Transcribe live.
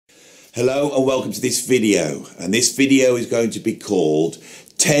Hello and welcome to this video, and this video is going to be called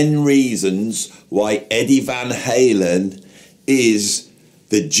 10 Reasons Why Eddie Van Halen is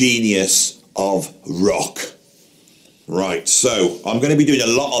the Genius of Rock. Right, so I'm going to be doing a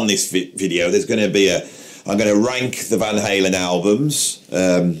lot on this video. There's going to be I'm going to rank the Van Halen albums,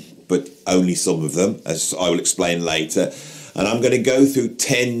 but only some of them, as I will explain later. And I'm going to go through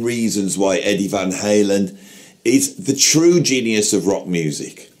 10 reasons why Eddie Van Halen is the true genius of rock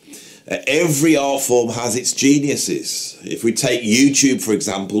music. Every art form has its geniuses. If we take YouTube, for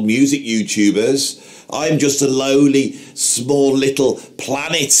example, music YouTubers, I'm just a lowly, small little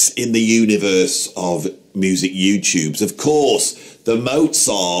planet in the universe of music YouTubes. Of course, the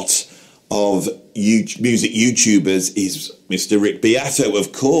Mozart of music YouTubers is Mr. Rick Beato,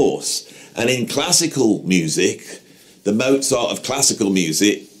 of course. And in classical music, the Mozart of classical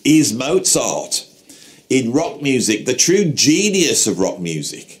music is Mozart. In rock music, the true genius of rock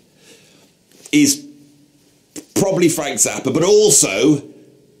music is probably Frank Zappa, but also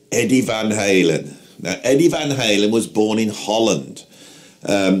Eddie Van Halen. Now, Eddie Van Halen was born in Holland,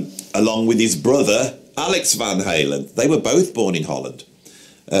 along with his brother, Alex Van Halen. They were both born in Holland,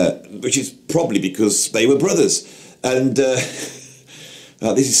 which is probably because they were brothers. And this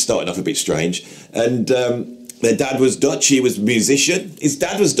is starting off a bit strange. And their dad was Dutch, he was a musician. His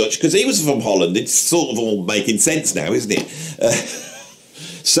dad was Dutch because he was from Holland. It's sort of all making sense now, isn't it?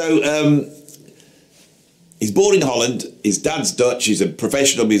 He's born in Holland, his dad's Dutch, he's a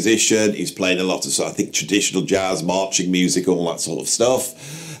professional musician, he's playing a lot of, I think, traditional jazz, marching music, all that sort of stuff.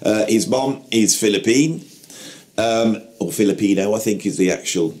 His mom is Philippine, or Filipino, I think is the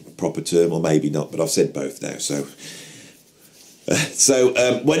actual proper term, or maybe not, but I've said both now.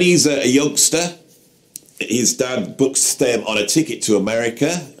 When he's a youngster, his dad books them on a ticket to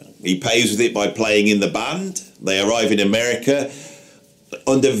America. He pays with it by playing in the band. They arrive in America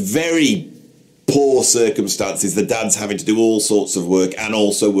under very poor circumstances. The dad's having to do all sorts of work and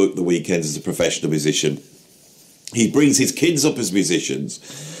also work the weekends as a professional musician. He brings his kids up as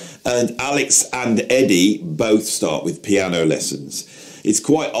musicians, and Alex and Eddie both start with piano lessons. It's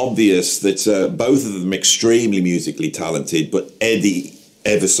quite obvious that both of them are extremely musically talented, but Eddie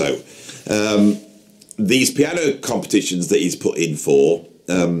ever so. These piano competitions that he's put in for,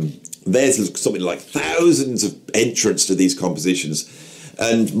 there's something like thousands of entrants to these compositions,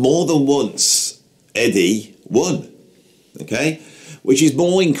 and more than once Eddie won, okay? Which is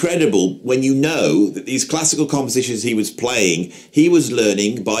more incredible when you know that these classical compositions he was playing, he was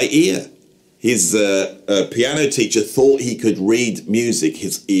learning by ear. His piano teacher thought he could read music,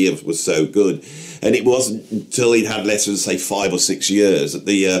 his ear was so good. And it wasn't until he'd had lessons, say 5 or 6 years, that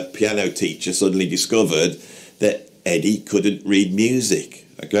the piano teacher suddenly discovered that Eddie couldn't read music,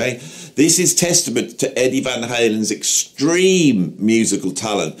 okay? This is testament to Eddie Van Halen's extreme musical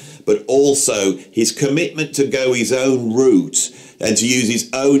talent, but also his commitment to go his own route and to use his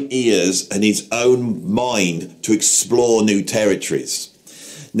own ears and his own mind to explore new territories.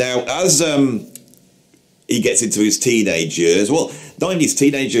 Now, as he gets into his teenage years, well, not in his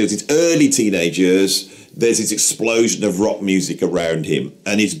teenage years, his early teenage years, there's this explosion of rock music around him,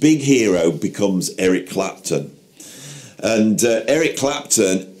 and his big hero becomes Eric Clapton. And Eric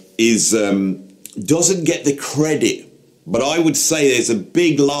Clapton is doesn't get the credit, but I would say there's a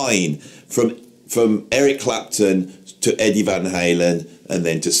big line from Eric Clapton to Eddie Van Halen and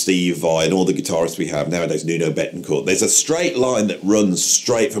then to Steve Vai and all the guitarists we have nowadays, Nuno Bettencourt. There's a straight line that runs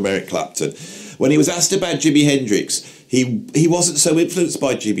straight from Eric Clapton. When he was asked about Jimi Hendrix, he wasn't so influenced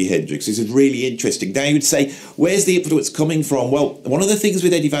by Jimi Hendrix. This is really interesting. Now you would say, where's the influence coming from? Well, one of the things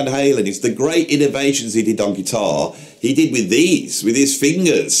with Eddie Van Halen is the great innovations he did on guitar, he did with his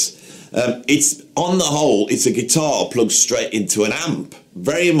fingers. It's, on the whole, it's a guitar plugged straight into an amp,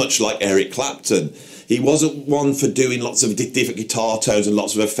 very much like Eric Clapton. He wasn't one for doing lots of different guitar tones and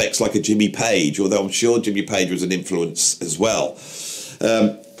lots of effects like a Jimmy Page, although I'm sure Jimmy Page was an influence as well.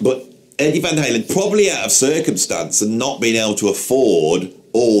 But Eddie Van Halen, probably out of circumstance and not being able to afford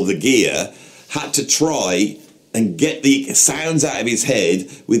all the gear, had to try and get the sounds out of his head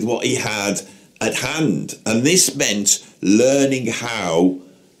with what he had at hand. And this meant learning how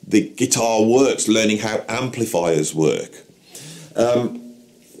the guitar works, learning how amplifiers work.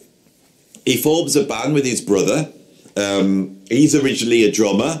 He forms a band with his brother. He's originally a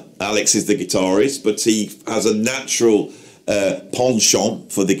drummer. Alex is the guitarist, but he has a natural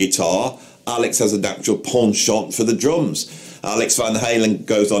penchant for the guitar. Alex has a natural penchant for the drums. Alex Van Halen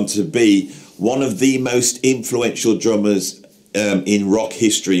goes on to be one of the most influential drummers in rock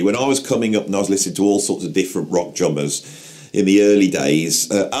history. When I was coming up and I was listening to all sorts of different rock drummers in the early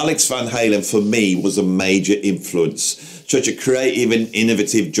days, Alex Van Halen for me was a major influence. such a creative and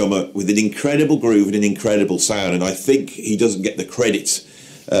innovative drummer with an incredible groove and an incredible sound, and I think he doesn't get the credit.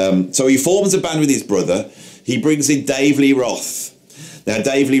 So he forms a band with his brother. He brings in Dave Lee Roth. Now,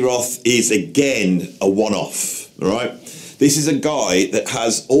 Dave Lee Roth is, again, a one-off, right? This is a guy that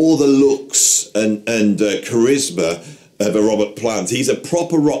has all the looks and charisma of a Robert Plant. He's a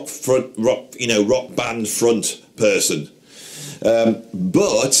proper rock band front person.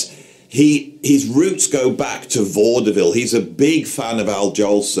 But his roots go back to vaudeville. He's a big fan of Al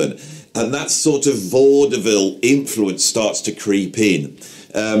Jolson, and that sort of vaudeville influence starts to creep in.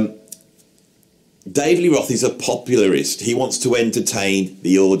 Dave Lee Roth is a popularist. He wants to entertain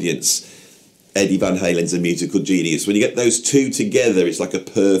the audience. Eddie Van Halen's a musical genius. When you get those two together, it's like a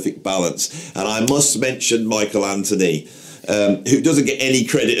perfect balance. And I must mention Michael Anthony, who doesn't get any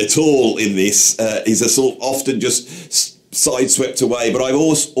credit at all in this. He's a sort of often just sideswept away. But I've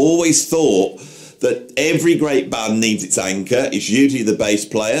always thought that every great band needs its anchor. It's usually the bass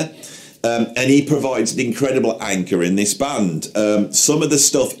player. And he provides an incredible anchor in this band. Some of the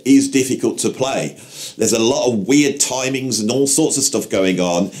stuff is difficult to play. There's a lot of weird timings and all sorts of stuff going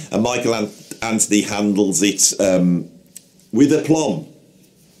on, and Michael Anthony handles it with aplomb.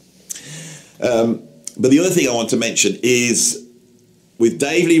 But the other thing I want to mention is with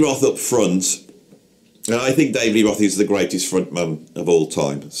Dave Lee Roth up front, and I think Dave Lee Roth is the greatest frontman of all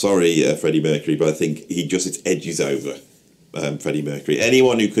time. Sorry, Freddie Mercury, but I think he just edges over Freddie Mercury.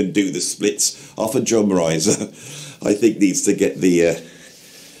 Anyone who can do the splits off a drum riser, I think needs to get the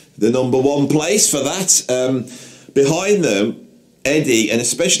number one place for that. Behind them, Eddie and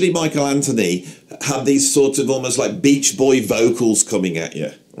especially Michael Anthony have these sort of almost like Beach Boy vocals coming at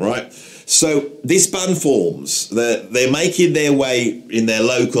you, right? So this band forms. They're making their way in their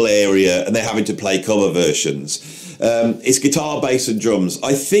local area, and they're having to play cover versions. It's guitar, bass, and drums.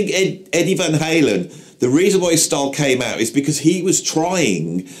 I think Eddie Van Halen, the reason why his style came out is because he was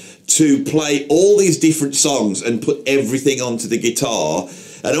trying to play all these different songs and put everything onto the guitar.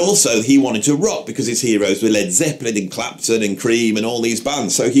 And also he wanted to rock because his heroes were Led Zeppelin and Clapton and Cream and all these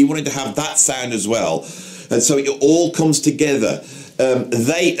bands. So he wanted to have that sound as well. And so it all comes together.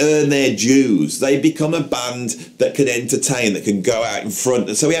 They earn their dues. They become a band that can entertain, that can go out in front.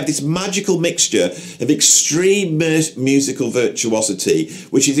 And so we have this magical mixture of extreme musical virtuosity,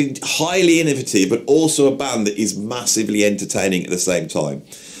 which is highly innovative, but also a band that is massively entertaining at the same time.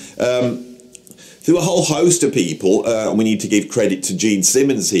 Through a whole host of people, we need to give credit to Gene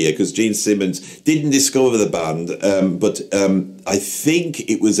Simmons here, because Gene Simmons didn't discover the band, but I think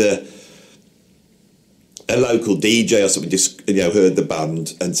it was a local DJ or something just heard the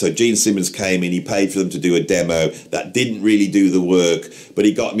band, and so Gene Simmons came in. He paid for them to do a demo that didn't really do the work, but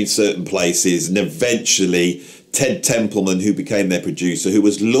he got them in certain places, and eventually Ted Templeman, who became their producer, who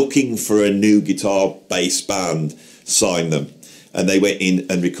was looking for a new guitar bass band, signed them, and they went in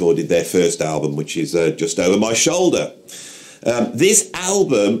and recorded their first album, which is Just Over My Shoulder. This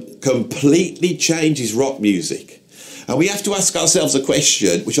album completely changes rock music. And we have to ask ourselves a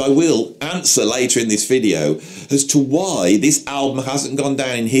question, which I will answer later in this video, as to why this album hasn't gone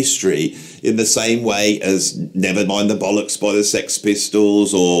down in history in the same way as Nevermind the Bollocks by the Sex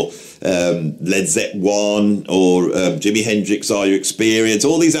Pistols, or Led Zeppelin 1, or Jimi Hendrix Are You Experience,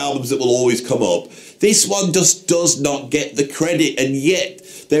 all these albums that will always come up. This one just does not get the credit, and yet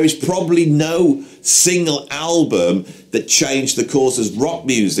there is probably no single album that changed the course of rock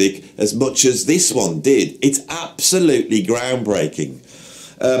music as much as this one did. It's absolutely groundbreaking.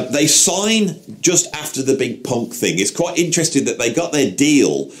 They sign just after the big punk thing. It's quite interesting that they got their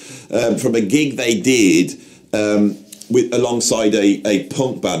deal from a gig they did alongside a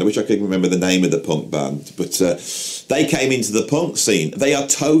punk band. I wish I could remember the name of the punk band, but they came into the punk scene. They are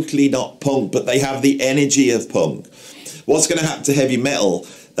totally not punk, but they have the energy of punk. What's going to happen to heavy metal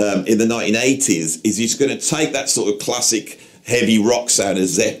in the 1980s is it's going to take that sort of classic heavy rock sound of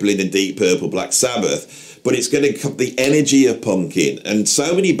Zeppelin and Deep Purple, Black Sabbath, but it's going to come the energy of punk in. And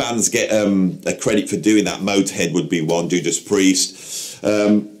so many bands get a credit for doing that. Motorhead would be one, Judas Priest.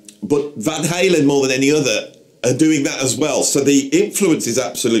 But Van Halen, more than any other, are doing that as well. So the influence is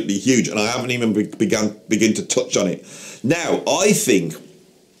absolutely huge, and I haven't even begin to touch on it. Now, I think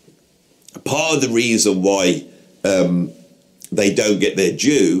part of the reason why they don't get their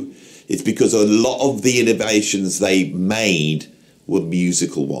due is because a lot of the innovations they made were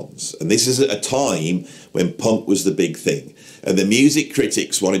musical ones. And this is at a time when punk was the big thing. And the music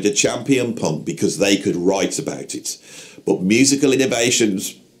critics wanted to champion punk because they could write about it. But musical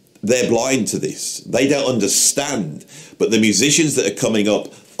innovations, they're blind to this. They don't understand. But the musicians that are coming up,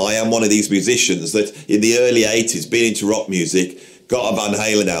 I am one of these musicians that in the early 80s, being into rock music, got a Van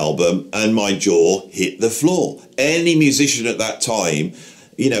Halen album, and my jaw hit the floor. Any musician at that time,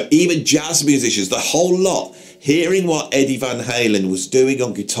 you know, even jazz musicians, the whole lot, hearing what Eddie Van Halen was doing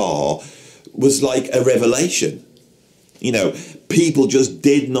on guitar was like a revelation. You know, people just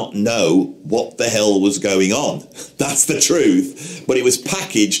did not know what the hell was going on. That's the truth. But it was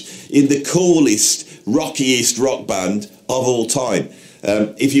packaged in the coolest, rockiest rock band of all time.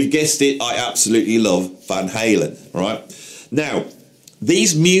 If you've guessed it, I absolutely love Van Halen, right? Now,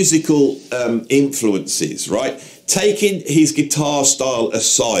 these musical influences, right? Taking his guitar style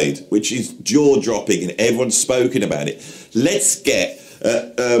aside, which is jaw-dropping and everyone's spoken about it, let's get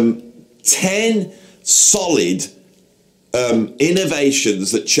 10 solid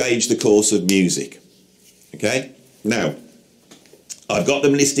innovations that changed the course of music. Okay? Now, I've got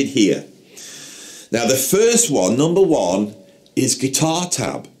them listed here. Now, the first one, number one, is guitar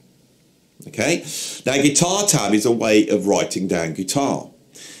tab. Okay? Now, guitar tab is a way of writing down guitar.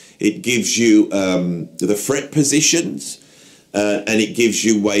 It gives you the fret positions, and it gives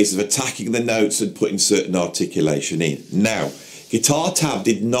you ways of attacking the notes and putting certain articulation in. Now, guitar tab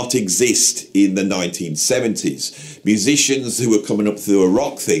did not exist in the 1970s. Musicians who were coming up through a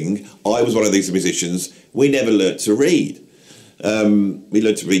rock thing, I was one of these musicians, we never learnt to read. We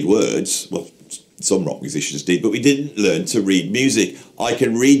learned to read words, well, some rock musicians did, but we didn't learn to read music. I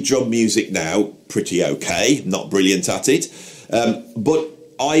can read drum music now, pretty okay, not brilliant at it, but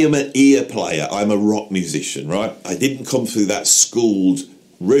I am an ear player, I'm a rock musician, right? I didn't come through that schooled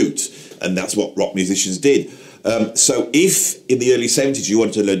route, and that's what rock musicians did. So if in the early 70s you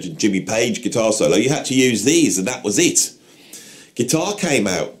wanted to learn Jimmy Page guitar solo, you had to use these, and that was it. Guitar came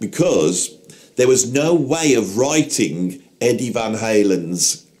out because there was no way of writing Eddie Van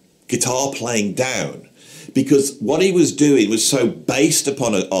Halen's guitar playing down, because what he was doing was so based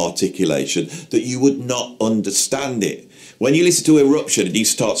upon an articulation that you would not understand it. When you listen to Eruption and he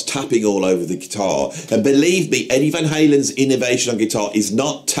starts tapping all over the guitar, and believe me, Eddie Van Halen's innovation on guitar is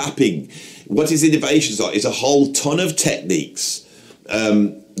not tapping. What his innovations are is a whole ton of techniques.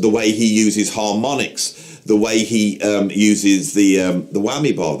 The way he uses harmonics, the way he uses the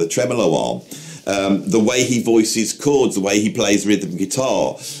whammy bar, the tremolo arm, the way he voices chords, the way he plays rhythm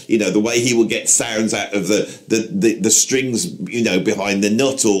guitar, you know, the way he will get sounds out of the strings, you know, behind the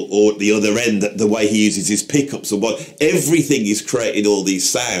nut or the other end, the way he uses his pickups and what, everything is creating all these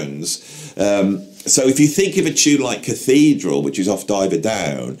sounds. So if you think of a tune like Cathedral, which is off Diver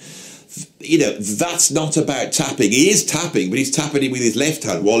Down, you know, that's not about tapping. He is tapping, but he's tapping it with his left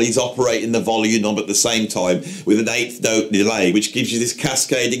hand while he's operating the volume knob at the same time with an 1/8 note delay, which gives you this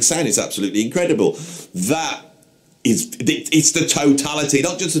cascading sound. It's absolutely incredible. It's the totality,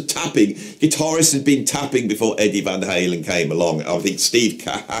 not just the tapping. Guitarists had been tapping before Eddie Van Halen came along. I think Steve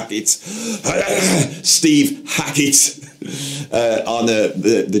Hackett on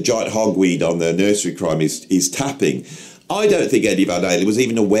the giant hogweed on the Nursery Crime is tapping. I don't think Eddie Van Halen was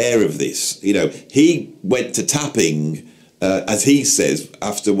even aware of this. You know, he went to tapping, as he says,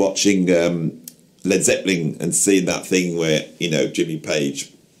 after watching Led Zeppelin and seeing that thing where, you know, Jimmy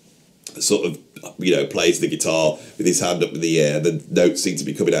Page sort of, you know, plays the guitar with his hand up in the air. The notes seem to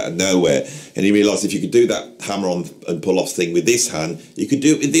be coming out of nowhere. And he realised if you could do that hammer on and pull off thing with this hand, you could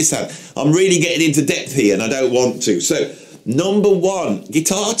do it with this hand. I'm really getting into depth here and I don't want to. So, number one,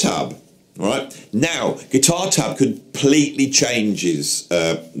 guitar tab. Right now, guitar tab completely changes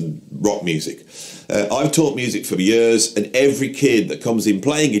rock music. I've taught music for years, and every kid that comes in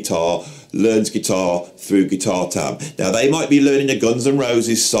playing guitar learns guitar through guitar tab. Now, they might be learning a Guns N'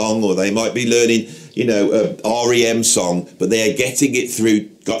 Roses song, or they might be learning, you know, a REM song, but they are getting it through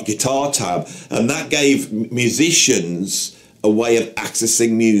guitar tab, and that gave musicians a way of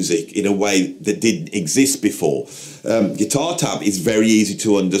accessing music in a way that didn't exist before. Guitar tab is very easy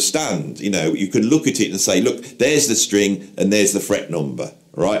to understand. You know, you can look at it and say, look, there's the string and there's the fret number,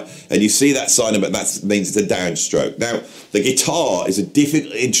 right? And you see that sign, but that means it's a downstroke. Now, the guitar is a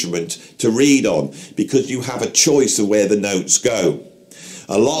difficult instrument to read on because you have a choice of where the notes go.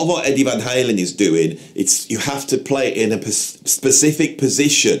 A lot of what Eddie Van Halen is doing, you have to play it in a specific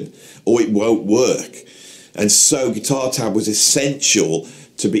position or it won't work. And so guitar tab was essential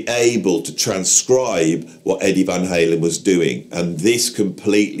to be able to transcribe what Eddie Van Halen was doing. And this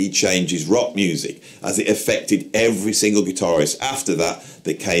completely changes rock music as it affected every single guitarist after that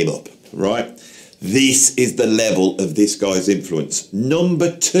came up, right? This is the level of this guy's influence.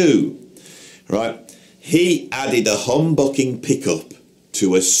 Number two, right? He added a humbucking pickup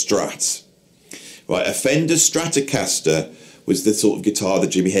to a Strat. Right, a Fender Stratocaster was the sort of guitar that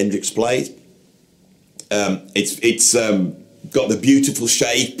Jimi Hendrix played. It's got the beautiful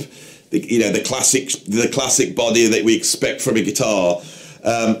shape. the classic body that we expect from a guitar,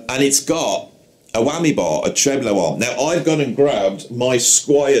 and it's got a whammy bar, a tremolo arm. Now I've gone and grabbed my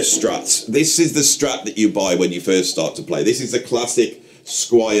Squire Strat. This is the Strat that you buy when you first start to play. This is the classic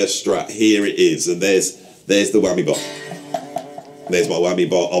Squire Strat. Here it is, and there's the whammy bar. There's my whammy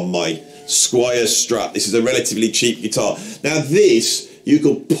bar on my Squire Strat. This is a relatively cheap guitar. Now this you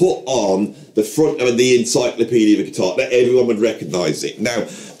could put on the front of the encyclopedia of a guitar. That everyone would recognise it. Now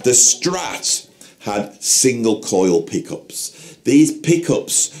the Strat had single coil pickups. These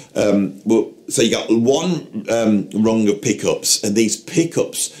pickups so you got one rung of pickups, and these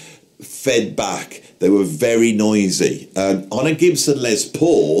pickups fed back. They were very noisy. On a Gibson Les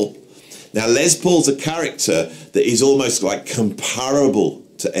Paul, now Les Paul's a character that is almost like comparable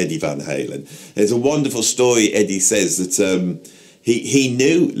to Eddie Van Halen. There's a wonderful story. Eddie says that he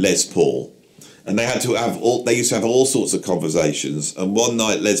knew Les Paul, and they used to have all sorts of conversations. And one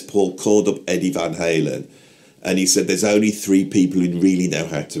night Les Paul called up Eddie Van Halen, and he said, there's only 3 people who really know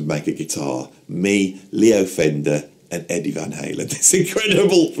how to make a guitar. Me, Leo Fender, and Eddie Van Halen. It's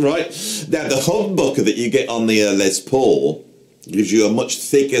incredible, right? Now, the humbucker that you get on the Les Paul gives you a much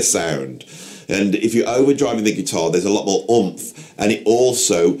thicker sound. And if you're overdriving the guitar, there's a lot more oomph, and it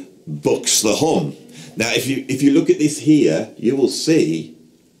also bucks the hum. Now, if you look at this here, you will see,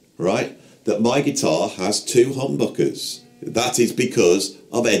 right, that my guitar has 2 humbuckers. That is because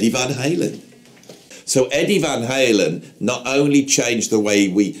of Eddie Van Halen. So Eddie Van Halen not only changed the way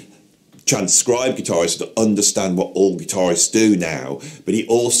we transcribe guitarists to understand what all guitarists do now, but he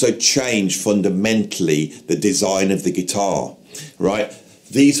also changed fundamentally the design of the guitar, right?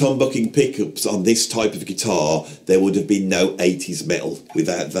 These humbucking pickups on this type of guitar, there would have been no 80s metal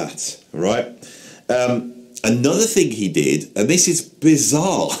without that, right? Another thing he did, and this is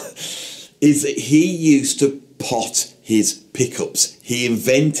bizarre, is that he used to pot his pickups. He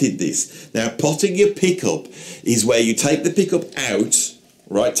invented this. Now, potting your pickup is where you take the pickup out,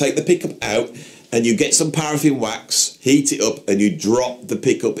 right? Take the pickup out, and you get some paraffin wax, heat it up, and you drop the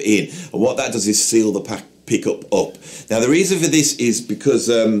pickup in. And what that does is seal the pickup up. Now, the reason for this is because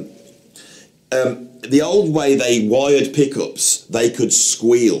the old way they wired pickups, they could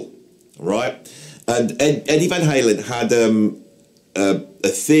squeal, right? And Eddie Van Halen had a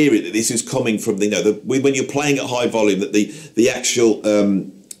theory that this is coming from when you're playing at high volume, that the actual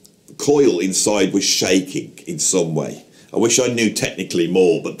coil inside was shaking in some way. I wish I knew technically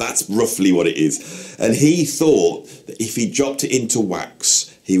more, but that's roughly what it is. And he thought that if he dropped it into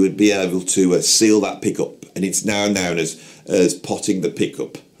wax, he would be able to seal that pickup, and it's now known as potting the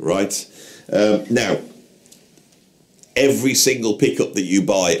pickup, right? Now, every single pickup that you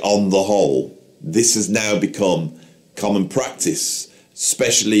buy on the whole, this has now become common practice,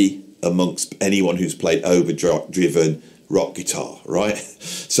 especially amongst anyone who's played overdriven rock guitar, right?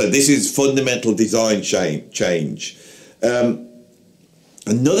 So this is fundamental design change.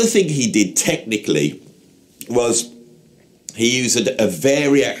 Another thing he did technically was he used a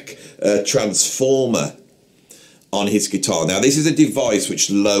variac transformer on his guitar. Now, this is a device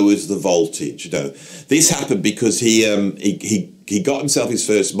which lowers the voltage. This happened because he got himself his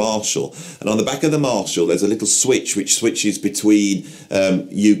first Marshall, and on the back of the Marshall there's a little switch which switches between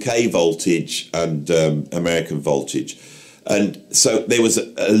UK voltage and American voltage. And so there was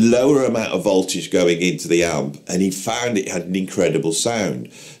a lower amount of voltage going into the amp, and he found it had an incredible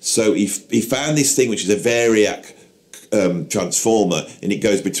sound. So he found this thing which is a variac transformer, and it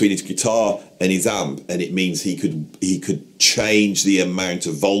goes between his guitar and his amp, and it means he could change the amount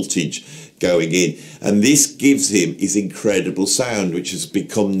of voltage going in, and this gives him his incredible sound, which has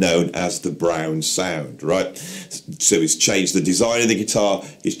become known as the Brown sound, right? So he's changed the design of the guitar,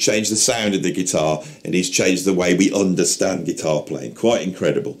 he's changed the sound of the guitar, and he's changed the way we understand guitar playing. Quite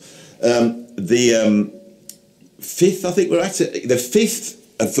incredible. The fifth, I think we're at it. The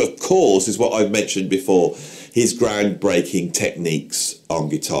fifth, of course, is what I've mentioned before, his groundbreaking techniques on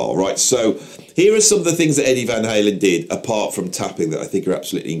guitar, right? So here are some of the things that Eddie Van Halen did, apart from tapping, that I think are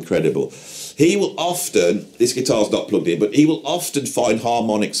absolutely incredible. He will often, this guitar's not plugged in, but he will often find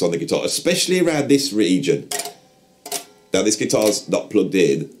harmonics on the guitar, especially around this region. Now, this guitar's not plugged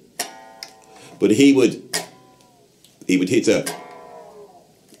in, but he would hit a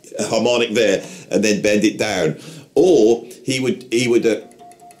harmonic there and then bend it down, or he would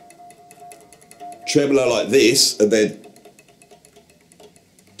tremolo like this and then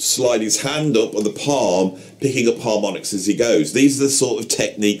slide his hand up on the palm, picking up harmonics as he goes. These are the sort of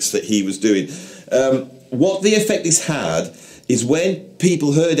techniques that he was doing. What the effect this had is when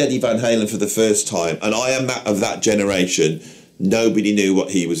people heard Eddie Van Halen for the first time, and I am of that generation, nobody knew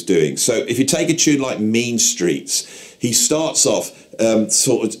what he was doing. So if you take a tune like Mean Streets, he starts off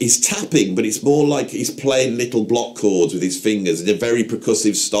he's tapping, but it's more like he's playing little block chords with his fingers in a very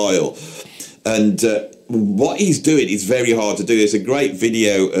percussive style. And what he's doing is very hard to do. There's a great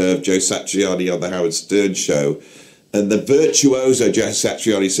video of Joe Satriani on the Howard Stern show, and the virtuoso Joe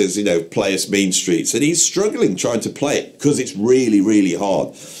Satriani says, play us Mean Streets, and he's struggling trying to play it because it's really, really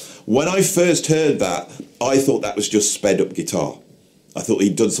hard. When I first heard that, I thought that was just sped up guitar. I thought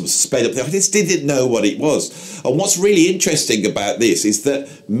he'd done some sped up thing. I just didn't know what it was. And what's really interesting about this is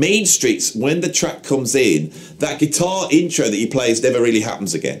that Mean Streets, when the track comes in, that guitar intro that he plays never really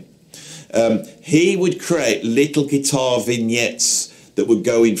happens again. He would create little guitar vignettes that would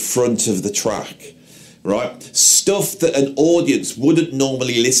go in front of the track, right? Stuff that an audience wouldn't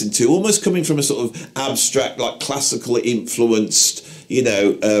normally listen to, almost coming from a sort of abstract, like classical influenced,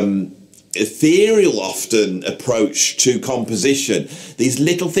 ethereal often approach to composition. These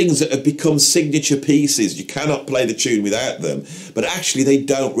little things that have become signature pieces, you cannot play the tune without them, but actually they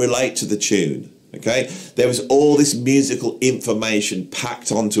don't relate to the tune. Okay, there was all this musical information packed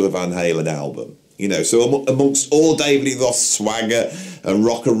onto a Van Halen album. So amongst all David Lee Roth's swagger and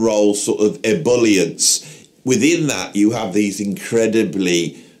rock and roll sort of ebullience, within that you have these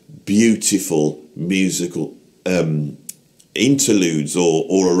incredibly beautiful musical interludes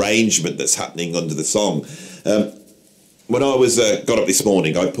or arrangement that's happening under the song. When I got up this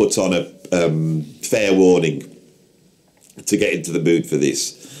morning, I put on a Fair Warning to get into the mood for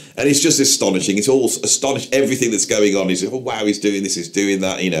this. And it's just astonishing. It's all astonishing. Everything that's going on is, oh, wow, he's doing this, he's doing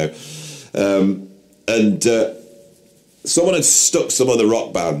that, someone had stuck some other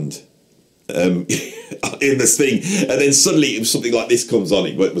rock band in this thing, and then suddenly it was something like this comes on.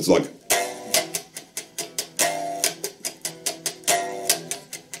 It was like,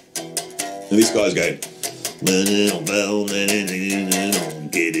 and this guy's going,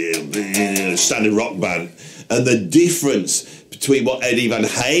 standard rock band, and the difference between what Eddie Van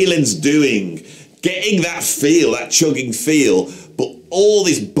Halen's doing, getting that feel, that chugging feel, but all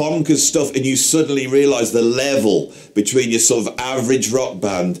this bonkers stuff, and you suddenly realise the level between your sort of average rock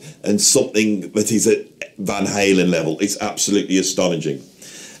band and something that is at Van Halen level. It's absolutely astonishing.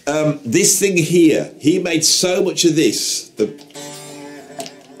 This thing here, he made so much of this, the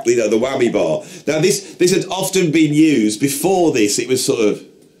whammy bar. Now this had often been used. Before this, it was sort of,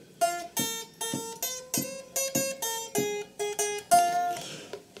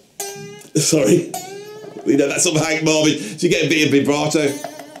 sorry, that's sort of Hank Marvin, so you get a bit of vibrato.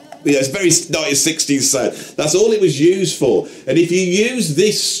 It's very 1960s sound. That's all it was used for. And if you use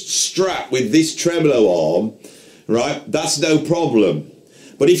this strap with this tremolo arm, right, that's no problem.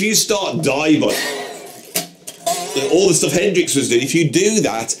 But if you start diving, all the stuff Hendrix was doing, if you do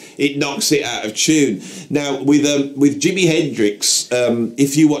that, it knocks it out of tune. Now, with Jimi Hendrix,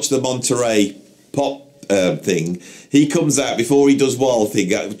 if you watch the Monterey Pop thing, he comes out before he does Wild Thing.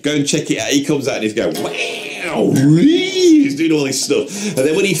 Go and check it out. He comes out and he's going, wow, he's doing all this stuff. And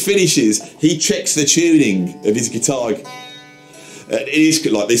then when he finishes, he checks the tuning of his guitar. It is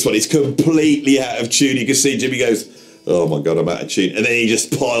like this one, it's completely out of tune. You can see Jimmy goes, oh my God, I'm out of tune. And then he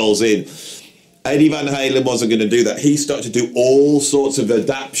just piles in. Eddie Van Halen wasn't going to do that. He started to do all sorts of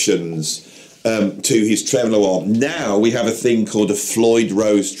adaptations to his tremolo arm. Now we have a thing called a Floyd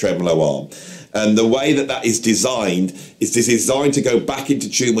Rose tremolo arm. And the way that is designed is designed to go back into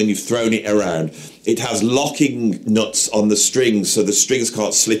tune when you've thrown it around. It has locking nuts on the strings so the strings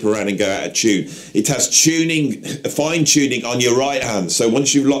can't slip around and go out of tune. It has tuning, fine tuning on your right hand, so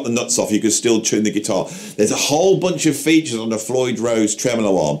once you've locked the nuts off, you can still tune the guitar. There's a whole bunch of features on the Floyd Rose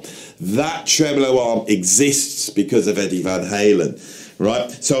tremolo arm. That tremolo arm exists because of Eddie Van Halen,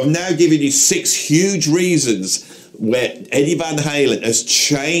 right? So I've now given you 6 huge reasons where Eddie Van Halen has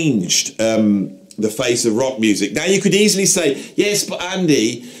changed the face of rock music. Now you could easily say, yes, but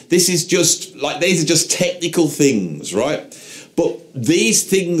Andy, these are just technical things, right? But these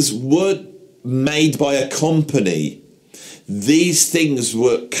things weren't made by a company. These things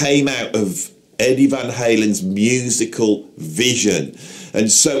came out of Eddie Van Halen's musical vision.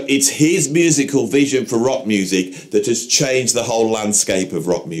 And so it's his musical vision for rock music that has changed the whole landscape of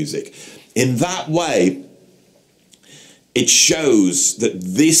rock music. In that way, it shows that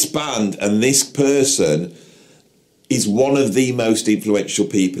this band and this person is one of the most influential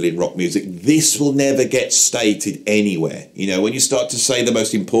people in rock music. This will never get stated anywhere. You know, when you start to say the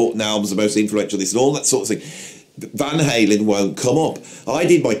most important albums, the most influential, this and all that sort of thing, Van Halen won't come up. I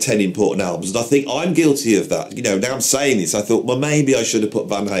did my 10 important albums, and I think I'm guilty of that. You know, now I'm saying this, I thought, well, maybe I should have put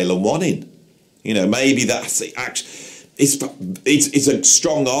Van Halen 1 in. You know, maybe that's the action. it's a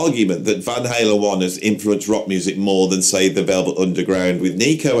strong argument that Van Halen 1 has influenced rock music more than, say, the Velvet Underground with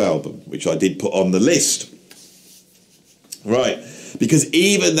Nico album, which I did put on the list. Right, because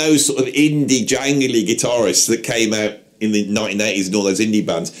even those sort of indie jangly guitarists that came out in the 1980s and all those indie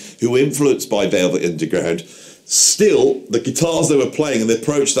bands who were influenced by Velvet Underground, still the guitars they were playing and the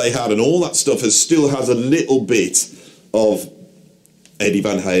approach they had and all that stuff still has a little bit of Eddie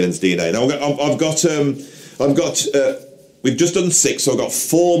Van Halen's DNA. Now we've just done 6, so I've got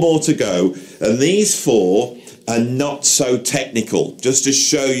 4 more to go, and these 4 are not so technical, just to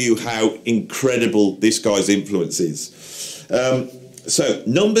show you how incredible this guy's influence is. So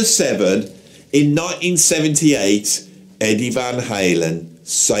number 7, in 1978, Eddie Van Halen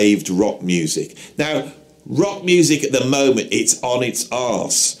saved rock music. Now, rock music at the moment, it's on its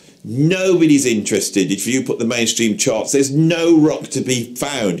arse. Nobody's interested. If you put the mainstream charts, there's no rock to be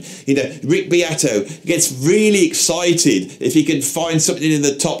found. You know, Rick Beato gets really excited if he can find something in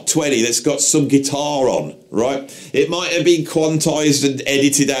the top 20 that's got some guitar on, right? It might have been quantized and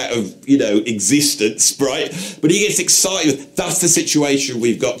edited out of, you know, existence, right? But he gets excited. That's the situation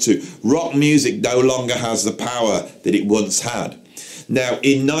we've got to. Rock music no longer has the power that it once had. Now,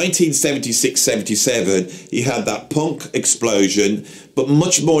 in 1976-77, you had that punk explosion, but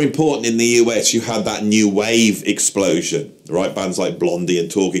much more important in the US, you had that new wave explosion, right? Bands like Blondie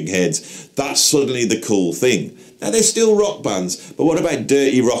and Talking Heads. That's suddenly the cool thing. Now, they're still rock bands, but what about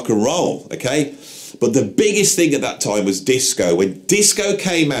dirty rock and roll, okay? But the biggest thing at that time was disco. When disco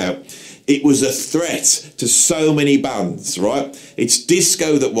came out, it was a threat to so many bands, right? It's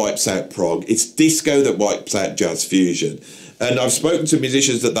disco that wipes out prog. It's disco that wipes out jazz fusion. And I've spoken to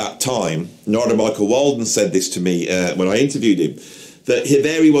musicians at that time. Narada Michael Walden said this to me when I interviewed him, that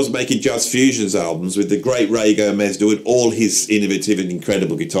there he was making jazz fusions albums with the great Ray Gomez doing all his innovative and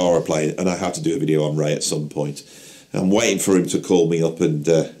incredible guitar playing. And I have to do a video on Ray at some point. I'm waiting for him to call me up and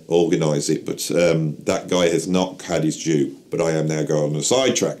organise it, but that guy has not had his due. But I am now going on a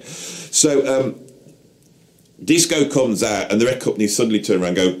sidetrack. So disco comes out and the record company suddenly turn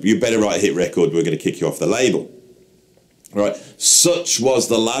around and go, you better write a hit record, we're going to kick you off the label. Right, such was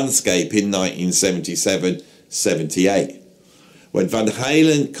the landscape in 1977-78. When Van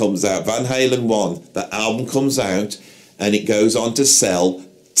Halen comes out, Van Halen 1, the album comes out and it goes on to sell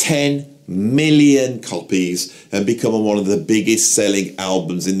 10 million copies and become one of the biggest selling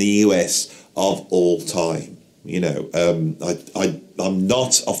albums in the US of all time. You know, I'm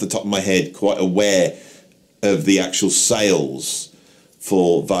not off the top of my head quite aware of the actual sales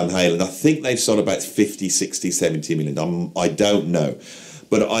for Van Halen. I think they've sold about 50, 60, 70 million. I don't know.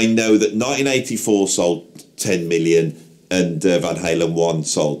 But I know that 1984 sold 10 million and Van Halen 1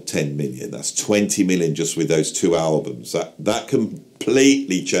 sold 10 million. That's 20 million just with those 2 albums. That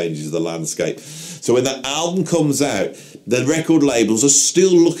completely changes the landscape. So when that album comes out, the record labels are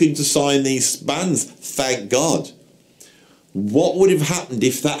still looking to sign these bands. Thank God. What would have happened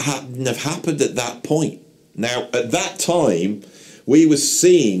if that hadn't have happened at that point? Now, at that time, we were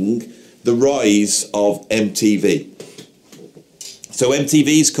seeing the rise of MTV. So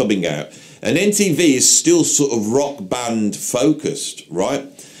MTV's coming out, and MTV is still sort of rock band focused, right?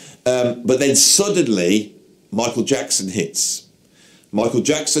 But then suddenly Michael Jackson hits. Michael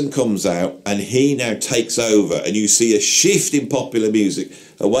Jackson comes out and he now takes over, and you see a shift in popular music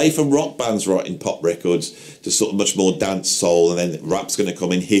away from rock bands writing pop records to sort of much more dance soul, and then rap's going to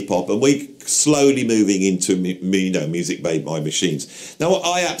come in, hip hop, and we're slowly moving into music made by machines. Now,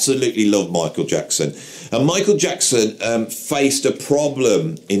 I absolutely love Michael Jackson, and Michael Jackson faced a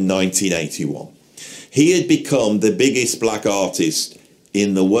problem in 1981. He had become the biggest black artist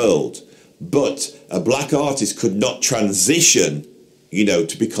in the world, but a black artist could not transition, you know,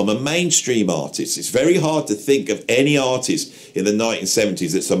 to become a mainstream artist. It's very hard to think of any artist in the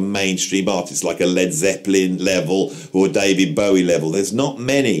 1970s that's a mainstream artist, like a Led Zeppelin level or a David Bowie level. There's not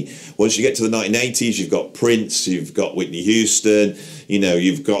many. Once you get to the 1980s, you've got Prince, you've got Whitney Houston, you know,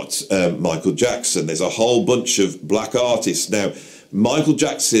 you've got Michael Jackson. There's a whole bunch of black artists. Now, Michael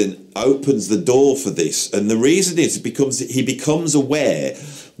Jackson opens the door for this, and the reason is he becomes aware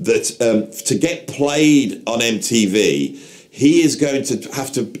that to get played on MTV, he is going to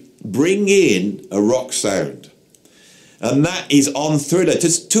have to bring in a rock sound. And that is on Thriller to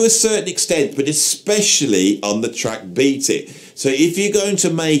a certain extent, but especially on the track Beat It. So if you're going to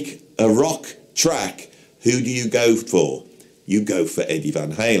make a rock track, who do you go for? You go for Eddie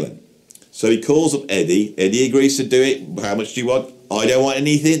Van Halen. So he calls up Eddie. Eddie agrees to do it. How much do you want? I don't want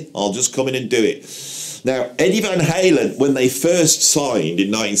anything. I'll just come in and do it. Now, Eddie Van Halen, when they first signed in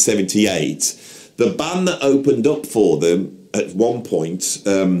 1978, the band that opened up for them at one point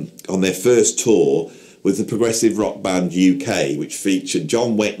on their first tour was the progressive rock band UK, which featured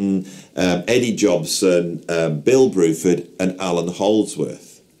John Wetton, Eddie Jobson, Bill Bruford, and Alan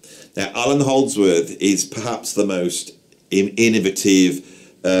Holdsworth. Now, Alan Holdsworth is perhaps the most innovative,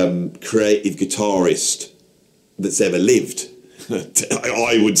 creative guitarist that's ever lived,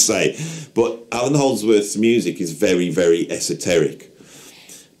 I would say. But Alan Holdsworth's music is very, very esoteric.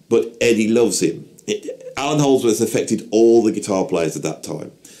 But Eddie loves him. Alan Holdsworth affected all the guitar players at that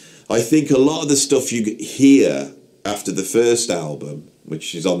time. I think a lot of the stuff you hear after the first album,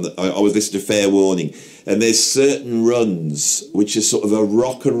 which is on the... I was listening to Fair Warning, and there's certain runs which are sort of a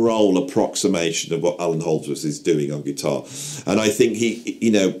rock and roll approximation of what Alan Holdsworth is doing on guitar. And I think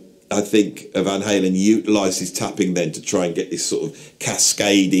I think Van Halen utilised his tapping then to try and get this sort of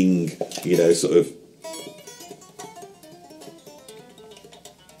cascading, sort of...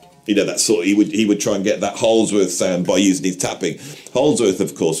 that sort of, he would try and get that Holdsworth sound by using his tapping. Holdsworth,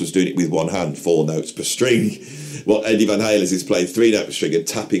 of course, was doing it with one hand, 4 notes per string. What Eddie Van Halen is playing 3 notes per string and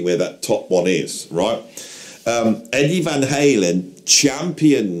tapping where that top one is, right? Eddie Van Halen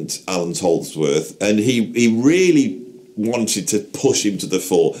championed Alan Holdsworth, and he really wanted to push him to the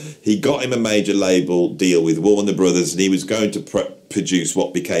fore. He got him a major label deal with Warner Brothers, and he was going to produce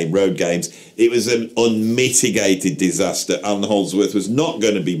what became Road Games. It was an unmitigated disaster. Alan Holdsworth was not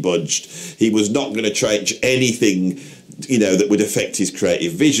going to be budged. He was not going to change anything, that would affect his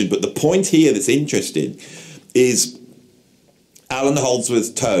creative vision. But the point here that's interesting is Alan Holdsworth's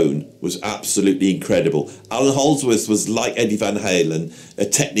tone was absolutely incredible. Alan Holdsworth was, like Eddie Van Halen, a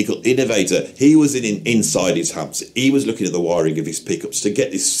technical innovator. He was inside his amps. He was looking at the wiring of his pickups to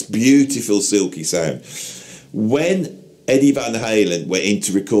get this beautiful silky sound. When Eddie Van Halen went in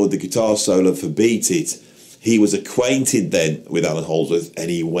to record the guitar solo for Beat It, he was acquainted then with Alan Holdsworth, and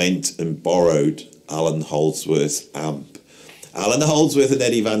he went and borrowed Alan Holdsworth's amp. Alan Holdsworth and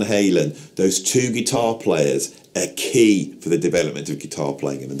Eddie Van Halen, those two guitar players, are key for the development of guitar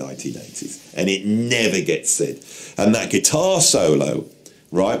playing in the 1980s, and it never gets said. And that guitar solo,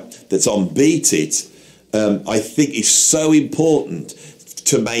 right, that's on Beat It, I think is so important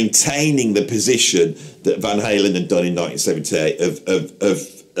to maintaining the position that Van Halen had done in 1978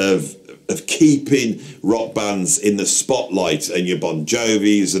 of keeping rock bands in the spotlight, and your Bon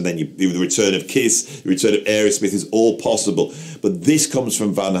Jovis, and then the return of Kiss, the return of Aerosmith is all possible. But this comes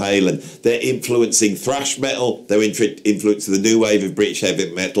from Van Halen. They're influencing thrash metal, they're influencing the new wave of British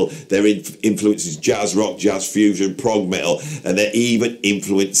heavy metal, they're influencing jazz rock, jazz fusion, prog metal, and they're even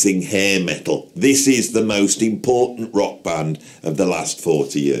influencing hair metal. This is the most important rock band of the last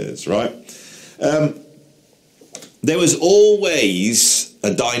 40 years, right? There was always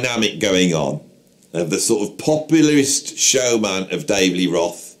a dynamic going on of the sort of popularist showman of Dave Lee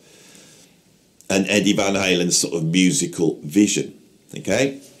Roth and Eddie Van Halen's sort of musical vision,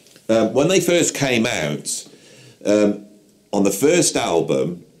 okay? When they first came out, on the first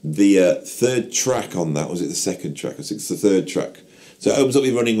album, the third track on that, was it the second track? I think it's the third track. So it opens up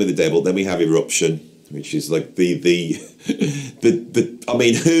with Running with the Devil, then we have Eruption, which is like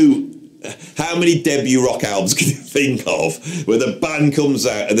how many debut rock albums can you think of where the band comes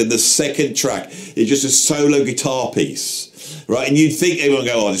out and then the second track is just a solo guitar piece, right? And you'd think everyone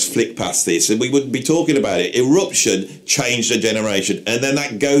would go, "Oh, just flick past this," and we wouldn't be talking about it. Eruption changed a generation, and then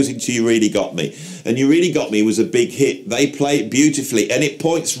that goes into You Really Got Me. And You Really Got Me was a big hit. They play it beautifully, and it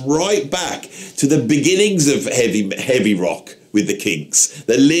points right back to the beginnings of heavy rock with the Kinks.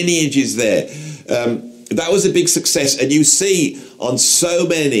 The lineage is there. That was a big success, and you see on so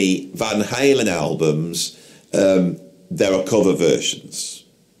many Van Halen albums, there are cover versions,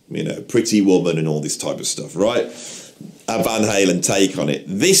 Pretty Woman and all this type of stuff, right? A Van Halen take on it.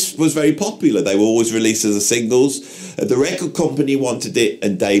 This was very popular. They were always released as singles. The record company wanted it,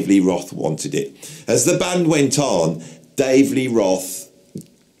 and Dave Lee Roth wanted it. As the band went on, Dave Lee Roth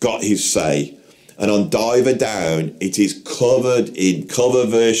got his say. And on Diver Down, it is covered in cover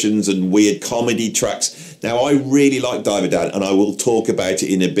versions and weird comedy tracks. Now, I really like Diver Down, and I will talk about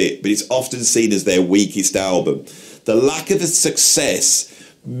it in a bit, but it's often seen as their weakest album. The lack of success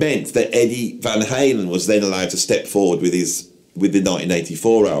meant that Eddie Van Halen was then allowed to step forward with the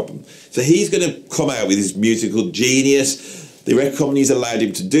 1984 album. So he's going to come out with his musical genius. The record companies allowed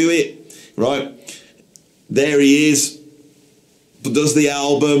him to do it, right? There he is, does the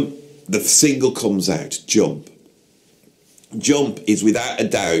album. The single comes out, Jump. Jump is without a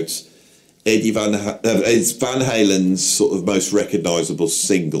doubt it's Van Halen's sort of most recognisable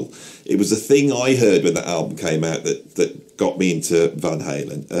single. It was a thing I heard when that album came out that got me into Van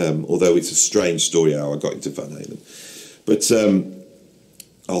Halen, although it's a strange story how I got into Van Halen. But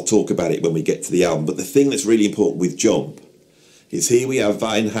I'll talk about it when we get to the album. But the thing that's really important with Jump is here we have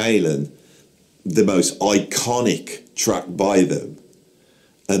Van Halen the most iconic track by them,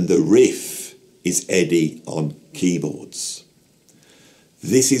 and the riff is Eddie on keyboards.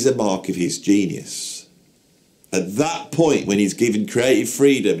 This is a mark of his genius. At that point, when he's given creative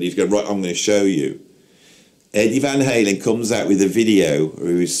freedom and he's going, right, I'm going to show you, Eddie Van Halen comes out with a video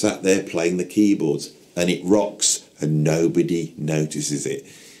where he's sat there playing the keyboards and it rocks and nobody notices it.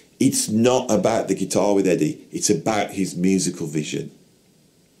 It's not about the guitar with Eddie, it's about his musical vision.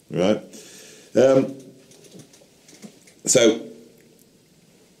 Right? So,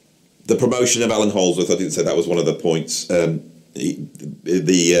 the promotion of Alan Holdsworth, I didn't say that was one of the points. The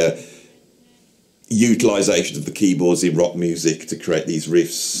utilisation of the keyboards in rock music to create these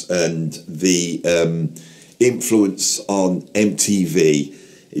riffs, and the influence on MTV.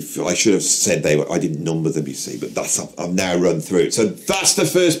 If I should have said they were, I didn't number them, you see, but that's, I've now run through it. So that's the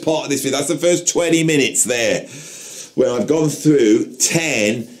first part of this video. That's the first 20 minutes there, where I've gone through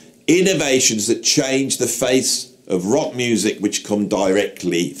 10 innovations that change the face of rock music, which come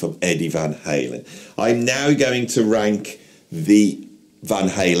directly from Eddie Van Halen. I'm now going to rank the Van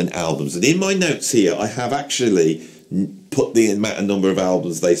Halen albums, and in my notes here I have actually put the number of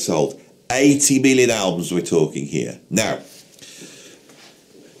albums they sold. 80 million albums we're talking here. Now,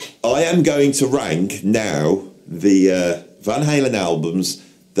 I am going to rank now the Van Halen albums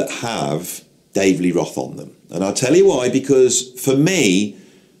that have Dave Lee Roth on them, and I'll tell you why. Because for me,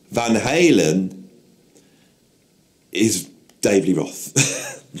 Van Halen is Dave Lee Roth.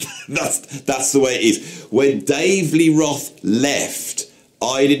 that's the way it is. When Dave Lee Roth left,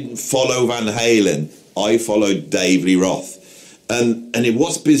 I didn't follow Van Halen, I followed Dave Lee Roth. And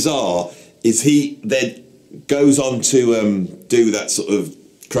what's bizarre is he then goes on to do that sort of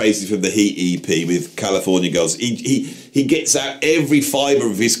Crazy from the Heat EP with California Girls. He gets out every fibre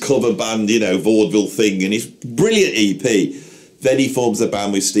of his cover band, you know, vaudeville thing, and it's brilliant EP. Then he forms a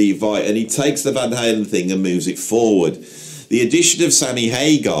band with Steve Vai, and he takes the Van Halen thing and moves it forward. The addition of Sammy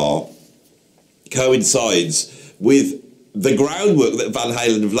Hagar coincides with the groundwork that Van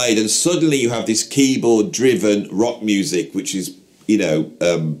Halen have laid, and suddenly you have this keyboard-driven rock music, which is, you know,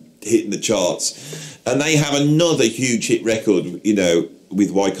 hitting the charts. And they have another huge hit record, you know, with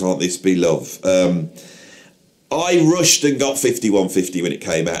Why Can't This Be Love. I rushed and got 5150 when it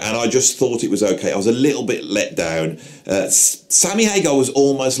came out, and I just thought it was okay. I was a little bit let down. Sammy Hagar was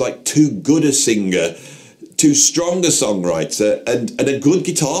almost like too good a singer, too strong a songwriter, and a good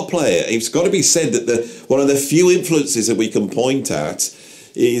guitar player. It's got to be said that one of the few influences that we can point at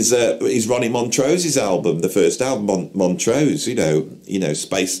is Ronnie Montrose's album, the first album, Montrose. You know,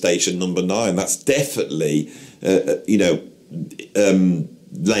 Space Station Number 9. That's definitely, you know,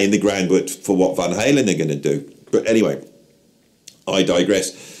 laying the groundwork for what Van Halen are going to do. But anyway, I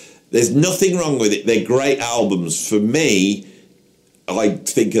digress. There's nothing wrong with it. They're great albums. For me, I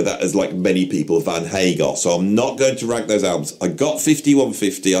think of that as, like many people, Van Hagar. So I'm not going to rank those albums. I got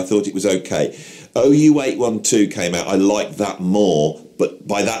 5150. I thought it was okay. OU812 came out. I liked that more. But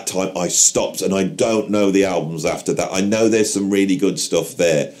by that time, I stopped, and I don't know the albums after that. I know there's some really good stuff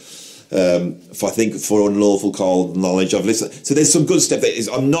there. If I think for Unlawful Cold Knowledge, I've listened. So there's some good stuff there.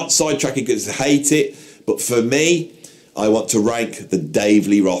 I'm not sidetracking because I hate it. But for me, I want to rank the Dave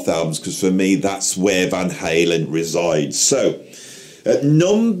Lee Roth albums, because for me, that's where Van Halen resides. So, at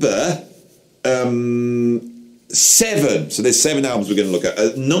number 7, so there's 7 albums we're going to look at.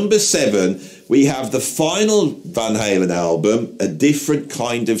 At number 7, we have the final Van Halen album, A Different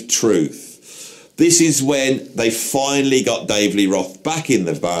Kind of Truth. This is when they finally got Dave Lee Roth back in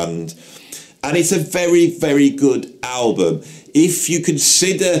the band, and it's a very, very good album. If you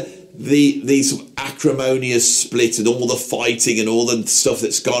consider the sort of acrimonious split and all the fighting and all the stuff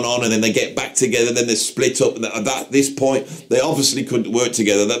that's gone on, and then they get back together, then they're split up, and at this point they obviously couldn't work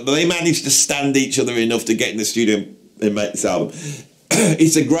together, but they managed to stand each other enough to get in the studio and make this album.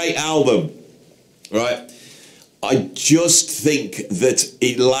 It's a great album, right? I just think that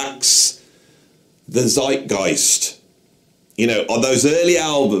it lacks the zeitgeist. You know, on those early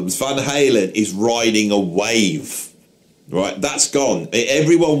albums, Van Halen is riding a wave. Right, that's gone.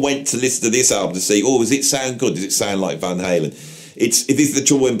 Everyone went to listen to this album to see, oh, does it sound good? Does it sound like Van Halen? This is the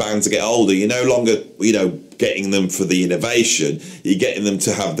trouble when bands get older. You're no longer, you know, getting them for the innovation. You're getting them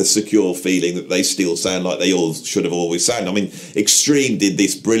to have the secure feeling that they still sound like they all should have always sounded. I mean, Extreme did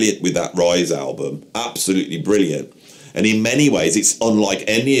this brilliant with that Rise album. Absolutely brilliant. And in many ways, it's unlike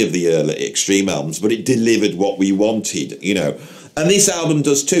any of the early Extreme albums, but it delivered what we wanted, you know. And this album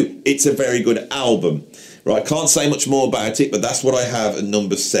does too. It's a very good album. Right, can't say much more about it, but that's what I have at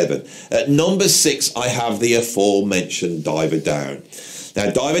number 7. At number 6, I have the aforementioned Diver Down. Now,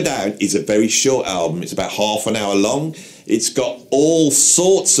 Diver Down is a very short album. It's about half an hour long. It's got all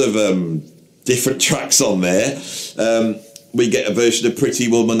sorts of different tracks on there. We get a version of Pretty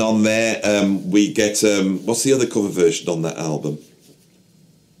Woman on there. We get, what's the other cover version on that album?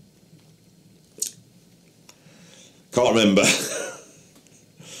 Can't remember.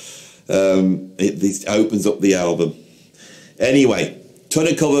 This opens up the album. Anyway, ton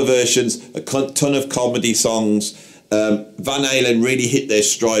of cover versions, a ton of comedy songs. Van Halen really hit their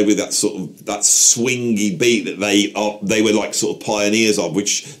stride with that sort of that swingy beat that they were like sort of pioneers of,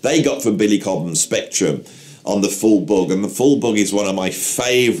 which they got from Billy Cobham's Spectrum on the Full Bug, and the Full Bug is one of my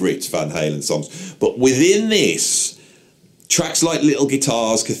favourite Van Halen songs. But within this, tracks like Little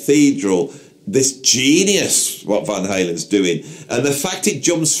Guitars, Cathedral, this genius what Van Halen's doing, and the fact it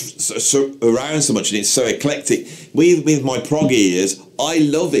jumps around so much and it's so eclectic. With my prog ears, I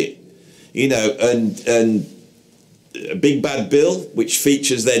love it, you know, and Big Bad Bill, which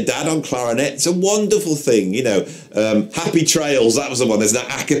features their dad on clarinet. It's a wonderful thing, you know. Happy Trails, that was the one. There's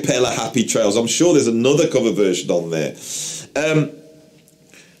that a cappella Happy Trails. I'm sure there's another cover version on there.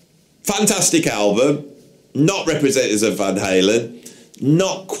 Fantastic album, not representative of Van Halen,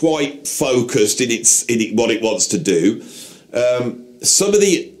 not quite focused in what it wants to do. Some of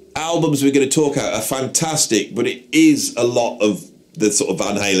the albums we're going to talk about are fantastic, but it is a lot of the sort of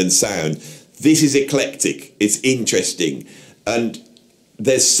Van Halen sound. This is eclectic, it's interesting, and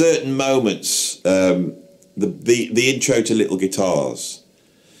there's certain moments, the intro to Little Guitars,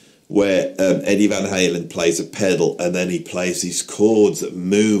 where Eddie Van Halen plays a pedal and then he plays these chords that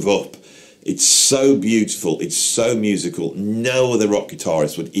move up. It's so beautiful, it's so musical. No other rock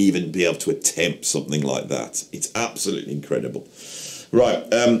guitarist would even be able to attempt something like that. It's absolutely incredible. Right,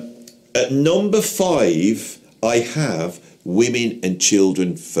 at number 5, I have Women and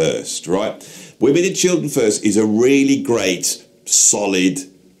Children First, right? Women and Children First is a really great, solid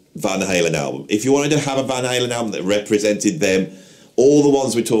Van Halen album. If you wanted to have a Van Halen album that represented them, all the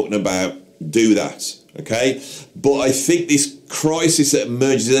ones we're talking about, do that, okay? But I think this crisis that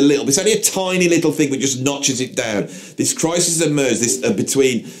emerges a little, it's only a tiny little thing, but just notches it down. This crisis emerges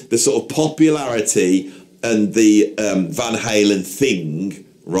between the sort of popularity and the Van Halen thing,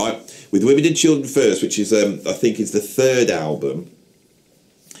 right? With Women and Children First, which is, I think is the 3rd album,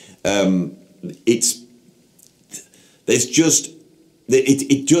 it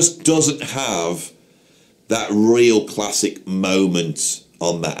just doesn't have that real classic moment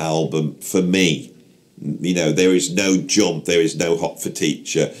on that album for me. You know, there is no jump, there is no Hot for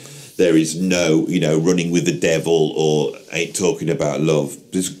Teacher, there is no, you know, Running with the Devil or Ain't Talking About Love.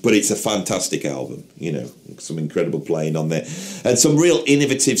 But it's a fantastic album, you know, some incredible playing on there. And some real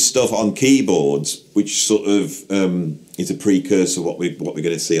innovative stuff on keyboards, which sort of is a precursor of what we're going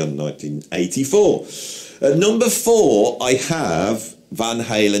to see on 1984. At number 4, I have Van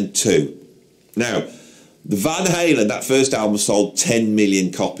Halen 2. Now, the Van Halen, that first album sold 10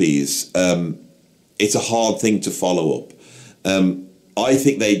 million copies. It's a hard thing to follow up. I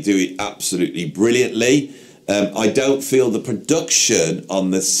think they do it absolutely brilliantly. I don't feel the production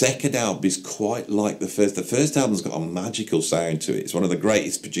on the second album is quite like the first. The first album's got a magical sound to it. It's one of the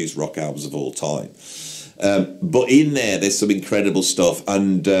greatest produced rock albums of all time. But in there's some incredible stuff.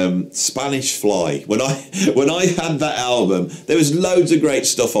 And Spanish Fly, when I had that album, there was loads of great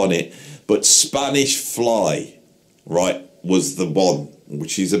stuff on it. But Spanish Fly, right, was the one,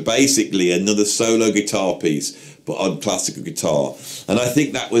 which is basically another solo guitar piece, but on classical guitar. And I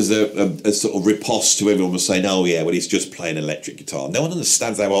think that was a sort of riposte to everyone was saying, oh yeah, well, he's just playing electric guitar. No one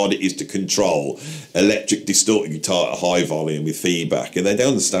understands how hard it is to control electric distorted guitar at high volume with feedback, and they don't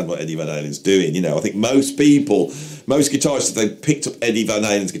understand what Eddie Van Halen's doing. You know, I think most guitarists, if they picked up Eddie Van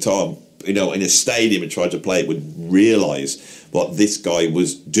Halen's guitar, you know, in a stadium and tried to play it, would realise what this guy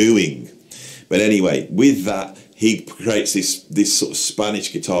was doing. But anyway, with that, he creates this sort of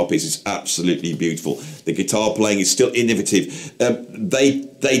Spanish guitar piece. It's absolutely beautiful. The guitar playing is still innovative. They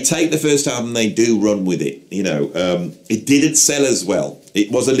take the first album, they do run with it. You know, it didn't sell as well.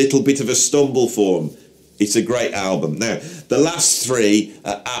 It was a little bit of a stumble for them. It's a great album. Now, the last 3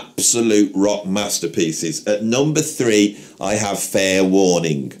 are absolute rock masterpieces. At number 3, I have Fair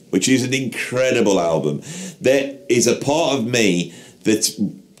Warning, which is an incredible album. There is a part of me that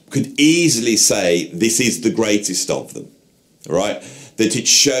could easily say this is the greatest of them, right? That it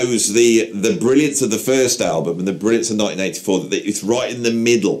shows the brilliance of the first album and the brilliance of 1984, that it's right in the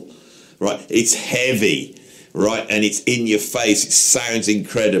middle, right? It's heavy, right? And it's in your face. It sounds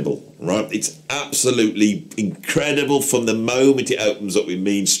incredible, right? It's absolutely incredible from the moment it opens up with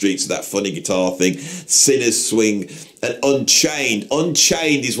Mean Streets, that funny guitar thing, Sinner's Swing, and Unchained.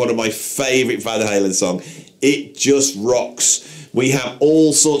 Unchained is one of my favourite Van Halen songs. It just rocks. We have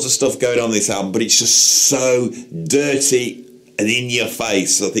all sorts of stuff going on in this album, but it's just so dirty, and in your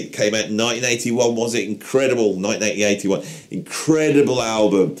face. I think it came out in 1981, was it? Incredible, 1981. Incredible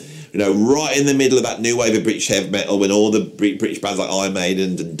album. You know, right in the middle of that new wave of British heavy metal when all the British bands like Iron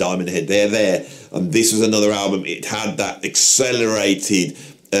Maiden and Diamond Head, they're there. And this was another album. It had that accelerated,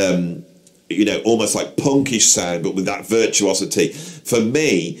 you know, almost like punkish sound, but with that virtuosity. For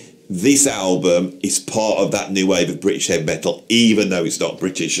me, this album is part of that new wave of British heavy metal, even though it's not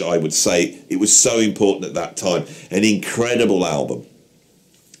British, I would say. It was so important at that time. An incredible album.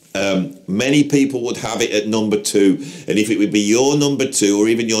 Many people would have it at number 2, and if it would be your number 2 or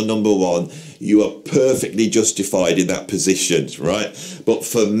even your number 1, you are perfectly justified in that position, right? But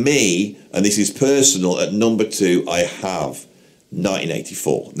for me, and this is personal, at number 2 I have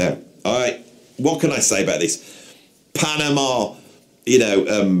 1984. Now, what can I say about this? Panama, you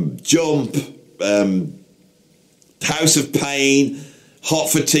know, Jump, House of Pain, Hot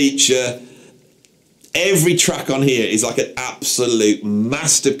for Teacher. Every track on here is like an absolute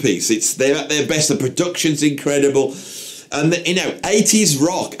masterpiece. They're at their best. The production's incredible. And, you know, 80s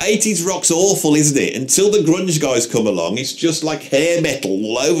rock. 80s rock's awful, isn't it? Until the grunge guys come along, it's just like hair metal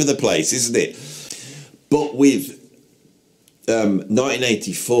all over the place, isn't it? But with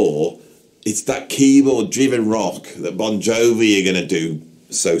 1984, it's that keyboard-driven rock that Bon Jovi are going to do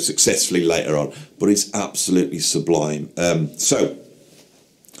so successfully later on. But it's absolutely sublime.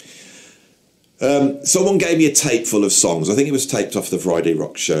 Someone gave me a tape full of songs. I think it was taped off the Friday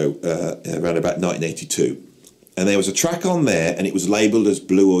Rock Show around about 1982. And there was a track on there, and it was labelled as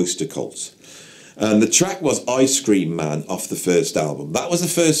Blue Oyster Cult. And the track was Ice Cream Man off the first album. That was the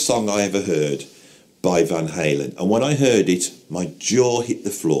first song I ever heard by Van Halen. And when I heard it, my jaw hit the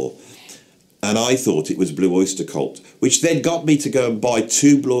floor. And I thought it was Blue Oyster Cult, which then got me to go and buy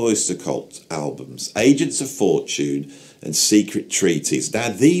 2 Blue Oyster Cult albums, Agents of Fortune and Secret Treaties. Now,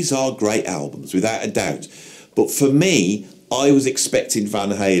 these are great albums, without a doubt. But for me, I was expecting Van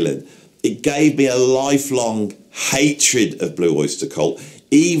Halen. It gave me a lifelong hatred of Blue Oyster Cult,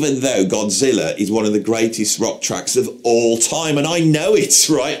 even though Godzilla is one of the greatest rock tracks of all time. And I know it,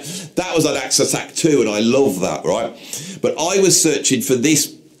 right? That was on Axe Attack 2, and I love that, right? But I was searching for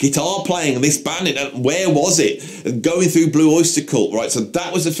this guitar playing and this band, and where was it? And going through Blue Oyster Cult, right? So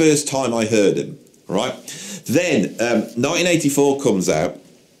that was the first time I heard him, right? Then 1984 comes out.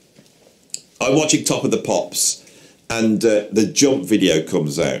 I'm watching Top of the Pops, and the Jump video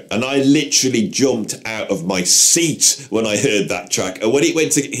comes out, and I literally jumped out of my seat when I heard that track. And when it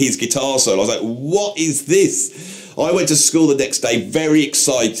went to his guitar solo, I was like, what is this? I went to school the next day very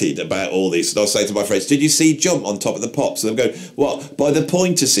excited about all this, and I was saying to my friends, did you see Jump on Top of the Pops? And I'm going, what, by the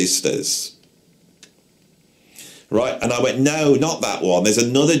Pointer Sisters? Right? And I went, no, not that one, there's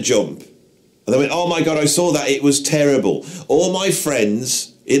another Jump. And they went, oh my God, I saw that, it was terrible. All my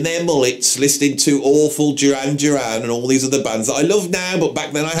friends in their mullets listening to awful Duran Duran and all these other bands that I love now, but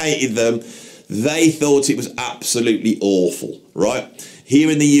back then I hated them, they thought it was absolutely awful, right? Here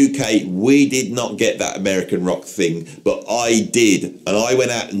in the UK, we did not get that American rock thing, but I did. And I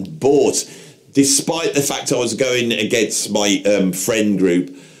went out and bought, despite the fact I was going against my friend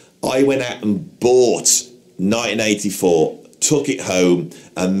group, I went out and bought 1984, took it home,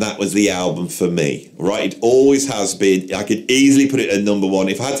 and that was the album for me, right? It always has been. I could easily put it at number 1.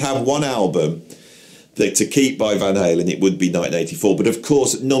 If I had to have one album to keep by Van Halen, it would be 1984. But of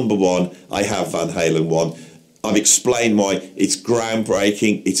course, at number 1, I have Van Halen 1. I've explained why. It's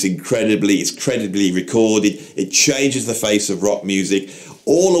groundbreaking, it's credibly recorded, it changes the face of rock music.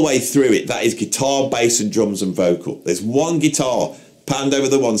 All the way through it, that is guitar, bass and drums and vocal. There's one guitar panned over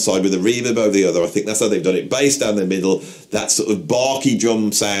the one side with a reverb over the other. I think that's how they've done it. Bass down the middle, that sort of barky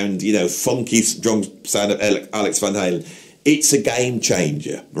drum sound, you know, funky drum sound of Alex Van Halen. It's a game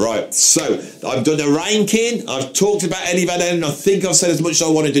changer, right? So I've done a ranking. I've talked about Eddie Van Halen. I think I've said as much as I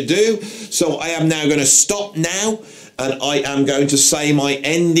wanted to do. So I am now going to stop now, and I am going to say my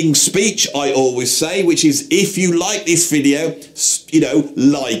ending speech I always say, which is, if you like this video, you know,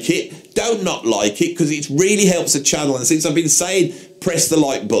 like it. Don't not like it, because it really helps the channel. And since I've been saying press the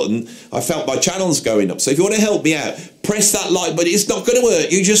like button, I felt my channel's going up. So if you want to help me out, press that like button. It's not going to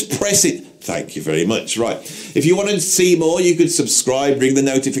hurt. You just press it. Thank you very much. Right. If you want to see more, you could subscribe, ring the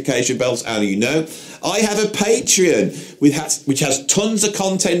notification bells, and you know. I have a Patreon which has tons of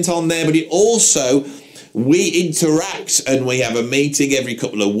content on there, but it also, we interact and we have a meeting every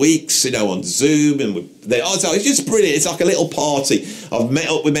couple of weeks, you know, on Zoom, and it's just brilliant. It's like a little party. I've met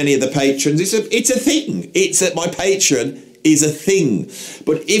up with many of the patrons. It's a thing. My Patreon is a thing.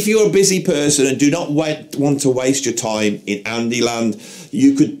 But if you're a busy person and do not want to waste your time in Andyland,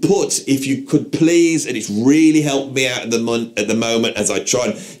 you could put, if you could please, and it's really helped me out at the moment as I try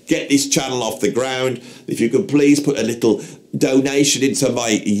and get this channel off the ground, if you could please put a little donation into my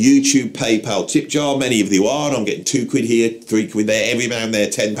YouTube PayPal tip jar. Many of you are. I'm getting £2 here, £3 there, every man there,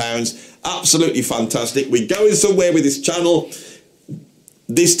 £10. Absolutely fantastic. We're going somewhere with this channel.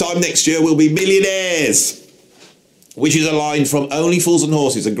 This time next year we'll be millionaires, which is a line from Only Fools and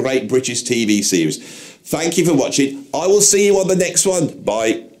Horses, a great British TV series. Thank you for watching. I will see you on the next one.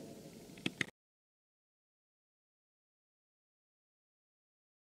 Bye.